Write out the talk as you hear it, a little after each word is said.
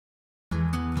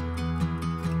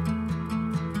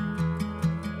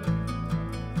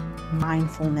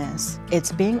mindfulness.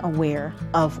 It's being aware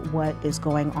of what is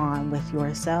going on with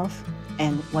yourself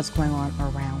and what's going on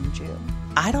around you.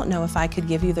 I don't know if I could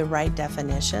give you the right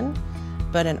definition,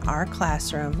 but in our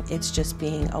classroom, it's just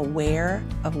being aware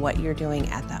of what you're doing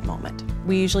at that moment.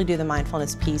 We usually do the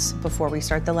mindfulness piece before we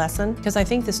start the lesson because I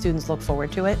think the students look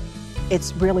forward to it.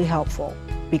 It's really helpful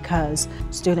because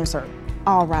students are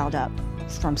all riled up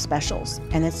from specials,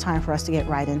 and it's time for us to get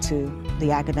right into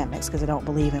the academics because I don't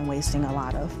believe in wasting a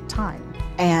lot of time.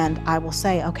 And I will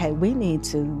say, okay, we need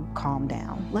to calm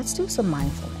down. Let's do some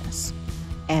mindfulness.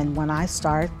 And when I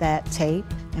start that tape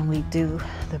and we do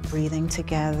the breathing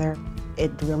together,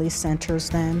 it really centers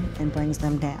them and brings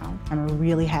them down. I'm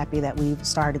really happy that we've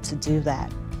started to do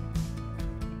that.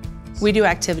 We do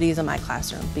activities in my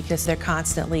classroom because they're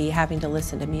constantly having to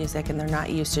listen to music and they're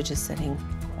not used to just sitting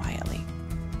quietly.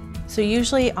 So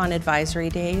usually on advisory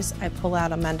days, I pull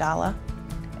out a mandala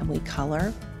and we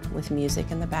color with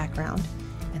music in the background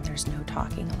and there's no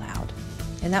talking allowed.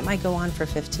 And that might go on for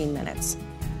 15 minutes.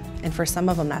 And for some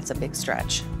of them, that's a big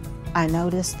stretch. I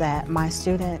noticed that my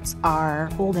students are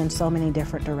pulled in so many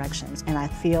different directions, and I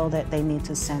feel that they need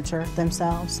to center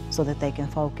themselves so that they can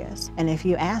focus. And if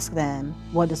you ask them,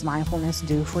 what does mindfulness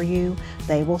do for you?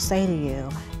 They will say to you,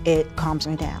 it calms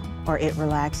me down, or it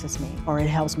relaxes me, or it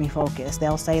helps me focus.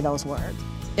 They'll say those words.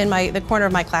 In the corner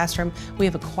of my classroom, we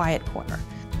have a quiet corner.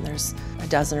 There's a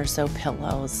dozen or so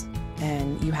pillows,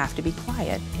 and you have to be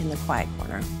quiet in the quiet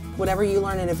corner. Whatever you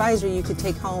learn in advisory, you could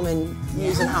take home and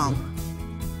use at home.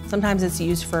 Sometimes it's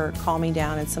used for calming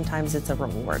down and sometimes it's a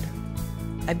reward.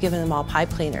 I've given them all pipe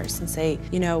cleaners and say,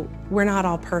 you know, we're not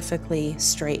all perfectly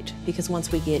straight because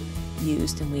once we get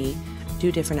used and we do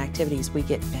different activities, we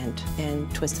get bent and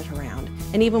twisted around.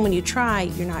 And even when you try,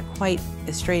 you're not quite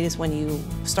as straight as when you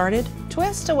started.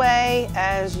 Twist away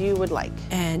as you would like.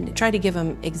 And try to give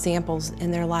them examples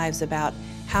in their lives about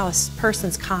how a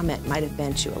person's comment might have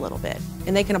bent you a little bit.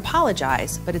 And they can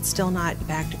apologize, but it's still not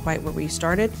back to quite where we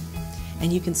started.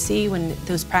 And you can see when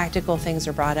those practical things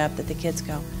are brought up that the kids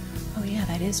go, oh yeah,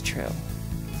 that is true.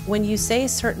 When you say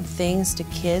certain things to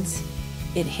kids,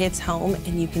 it hits home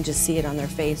and you can just see it on their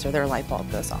face or their light bulb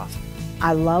goes off.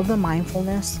 I love the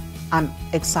mindfulness. I'm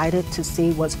excited to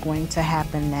see what's going to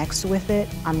happen next with it.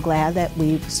 I'm glad that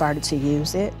we've started to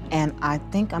use it, and I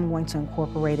think I'm going to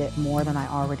incorporate it more than I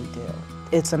already do.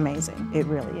 It's amazing, it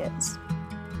really is.